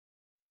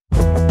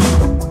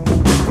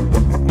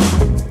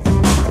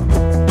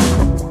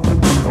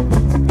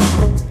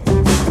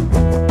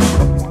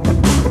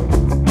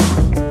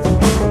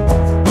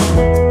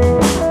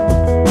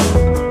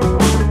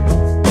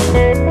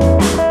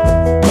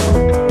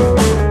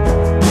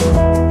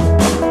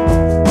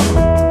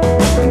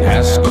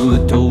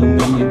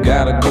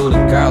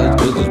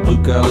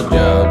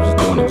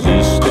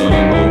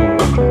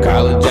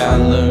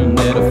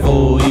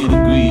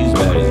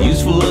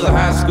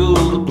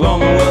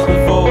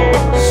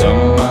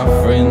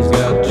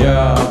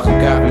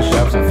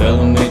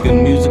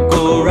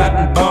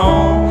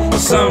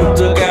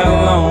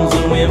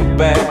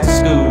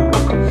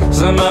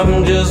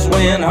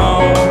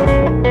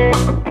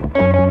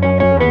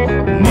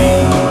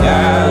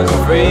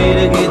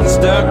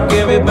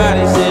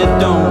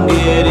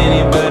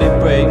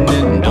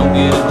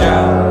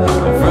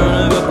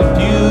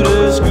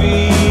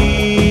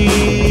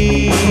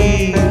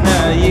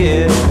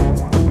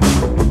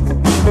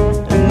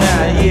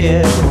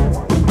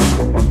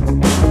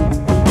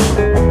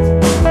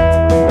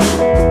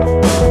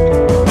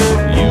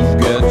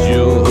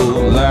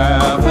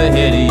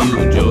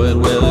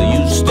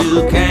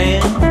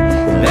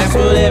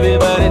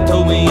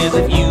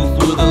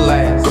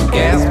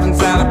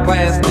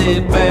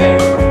plastic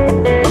bag.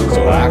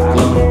 So I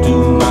clung to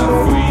my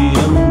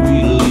freedom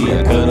greedily.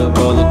 I cut up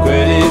all the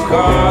credit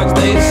cards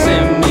they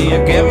sent me. I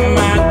kept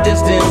my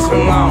distance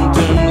from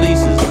long-term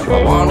leases.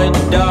 I wanted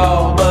a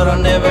dog, but I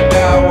never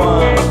got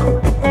one.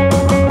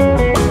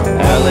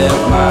 I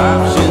left my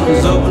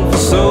options open for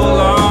so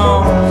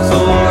long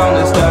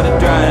they started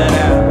drying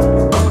out.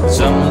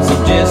 Someone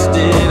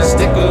suggested I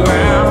stick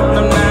around.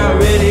 I'm not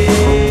ready,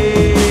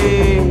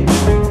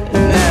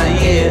 not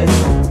yet.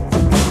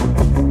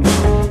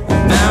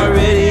 Not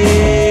ready,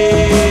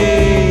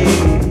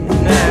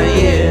 not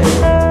yet.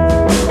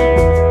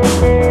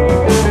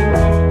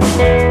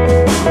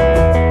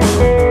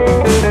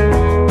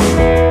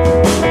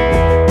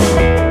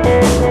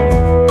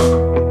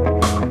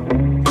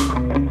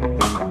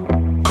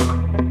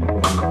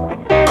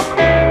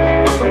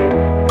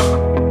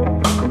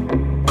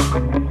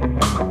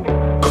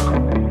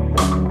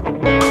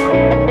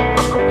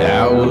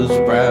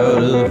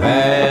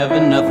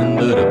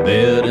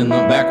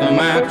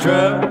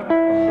 Truck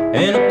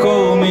and a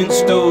coal mint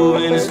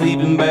stove and a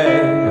sleeping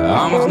bag.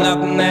 Almost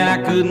nothing that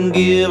I couldn't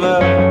give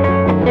up.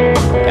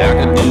 I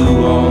could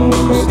do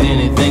almost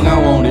anything I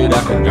wanted.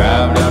 I could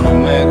drive down to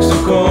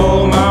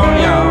Mexico,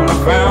 Mariachi. I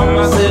found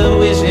myself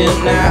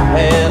wishing I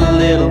had a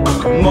little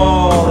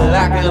more that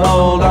I could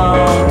hold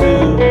on to.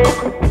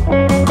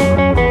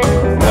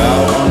 I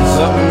want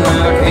something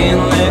that I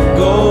can't let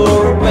go,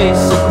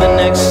 replace it the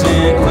next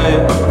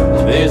Sinclair.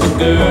 There's a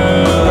girl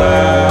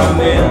I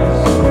miss,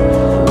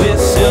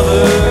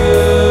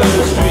 silver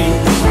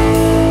streaks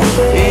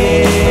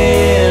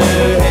in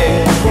her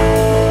hair,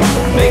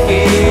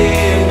 making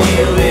me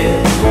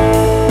wish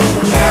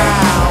I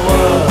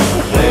was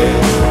there.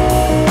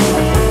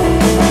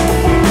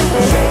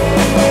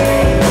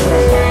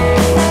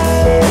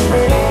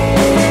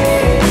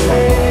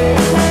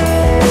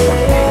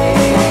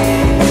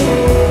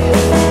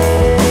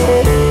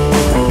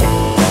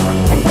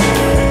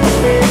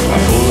 I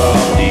pull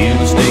off the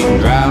interstate and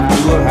drive to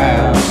her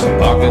house,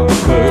 park at the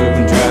curb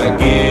and try to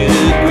get a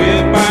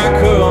grip. I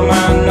curl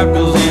my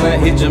knuckles in a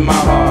hitch of my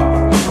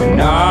heart and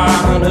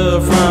knock on her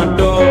front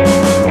door.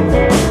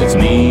 It's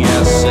me,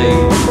 I say,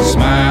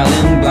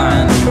 smiling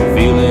blindly,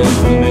 feeling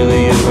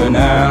familiar and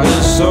out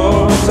of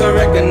sorts. I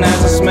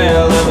recognize the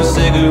smell of her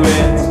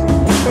cigarettes,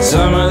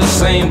 some of the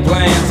same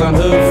plants on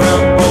her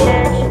front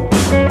porch.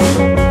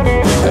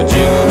 I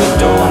jiggle the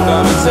door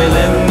knob and say,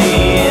 let me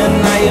in.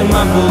 I hear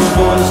muffled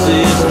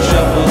voices and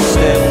shuffled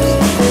steps.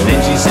 Then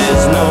she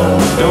says, no,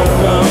 don't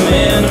come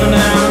in. I'm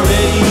not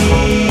ready,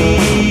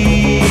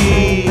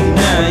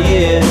 not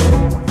yet.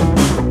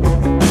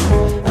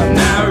 I'm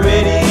not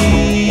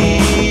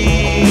ready,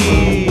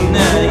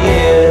 not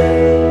yet.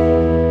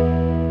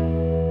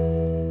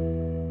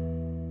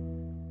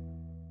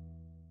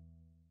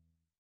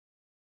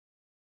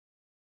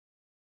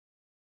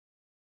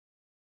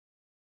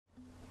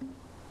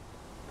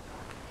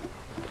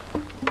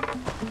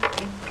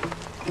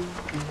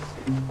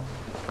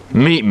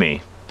 Meet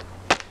me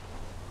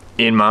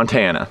in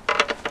Montana.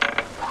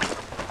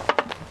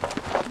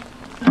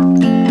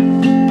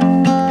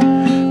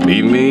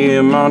 Meet me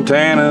in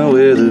Montana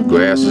where the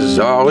grass is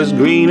always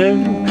greener,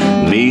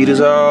 meat is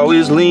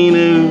always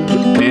leaner.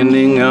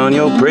 Depending on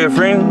your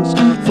preference,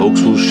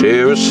 folks will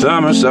share a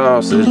summer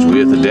sausage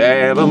with a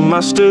dab of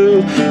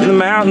mustard. And the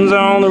mountains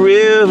on the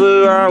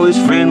river are always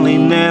friendly,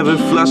 never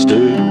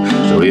flustered.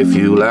 So if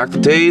you like the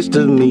taste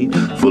of meat,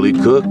 fully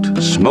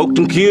cooked, smoked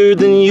and cured,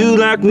 then you,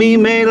 like me,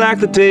 may like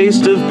the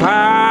taste of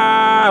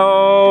pioneer.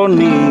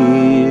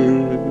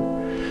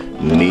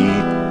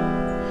 Meet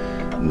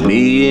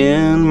me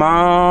in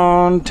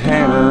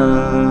Montana.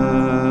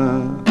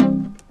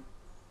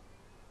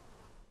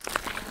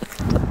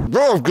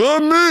 That's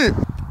good meat.